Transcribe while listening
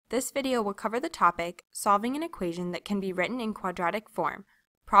This video will cover the topic, solving an equation that can be written in quadratic form,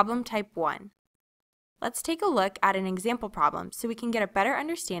 problem type 1. Let's take a look at an example problem so we can get a better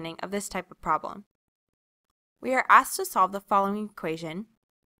understanding of this type of problem. We are asked to solve the following equation: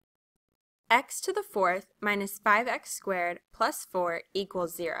 x to the fourth minus 5x squared plus 4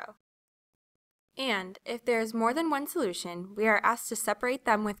 equals 0. And if there is more than one solution, we are asked to separate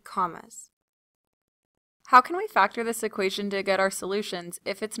them with commas. How can we factor this equation to get our solutions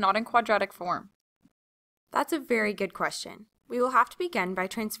if it's not in quadratic form? That's a very good question. We will have to begin by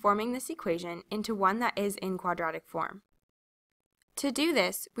transforming this equation into one that is in quadratic form. To do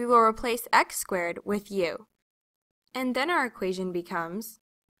this, we will replace x squared with u. And then our equation becomes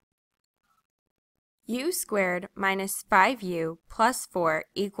u squared minus 5u plus 4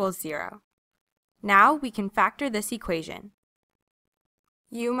 equals 0. Now we can factor this equation.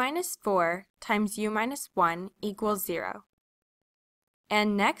 U minus 4 times u minus 1 equals 0.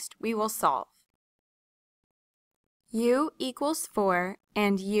 And next we will solve. U equals 4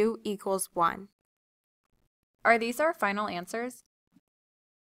 and u equals 1. Are these our final answers?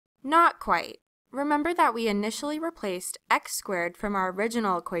 Not quite. Remember that we initially replaced x squared from our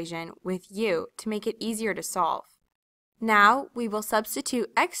original equation with u to make it easier to solve. Now we will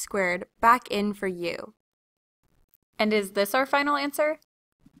substitute x squared back in for u. And is this our final answer?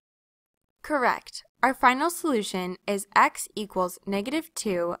 Correct. Our final solution is x equals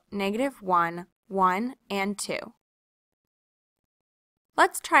 -2, -1, 1, and 2.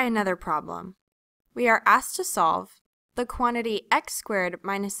 Let's try another problem. We are asked to solve the quantity x squared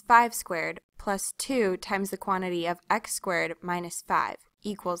minus 5 squared plus 2 times the quantity of x squared minus 5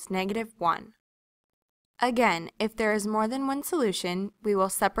 equals -1. Again, if there is more than one solution, we will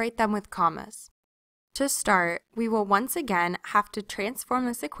separate them with commas. To start, we will once again have to transform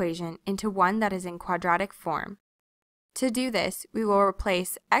this equation into one that is in quadratic form. To do this, we will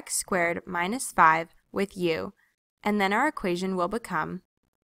replace x squared minus 5 with u, and then our equation will become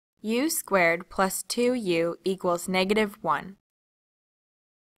u squared plus 2u equals -1.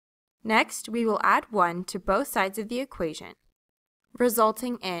 Next, we will add 1 to both sides of the equation,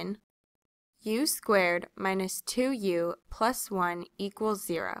 resulting in u squared minus 2u plus 1 equals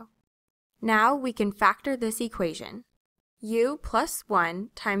 0. Now we can factor this equation. U plus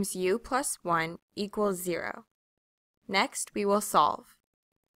 1 times u plus 1 equals 0. Next, we will solve.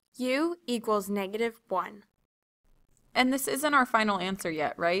 U equals -1. And this isn't our final answer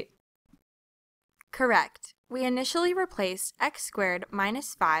yet, right? Correct. We initially replaced x squared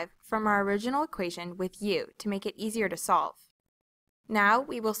minus 5 from our original equation with u to make it easier to solve. Now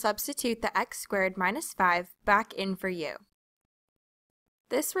we will substitute the x squared minus 5 back in for u.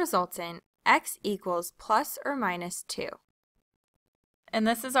 This results in x equals plus or minus 2. And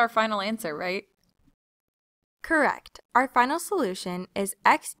this is our final answer, right? Correct. Our final solution is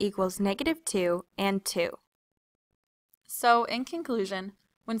x equals -2 and 2. So, in conclusion,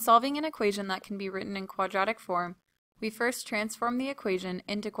 when solving an equation that can be written in quadratic form, we first transform the equation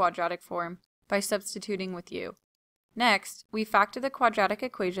into quadratic form by substituting with u. Next, we factor the quadratic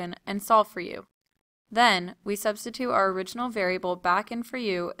equation and solve for u. Then, we substitute our original variable back in for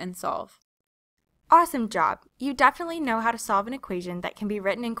u and solve. Awesome job! You definitely know how to solve an equation that can be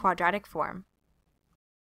written in quadratic form.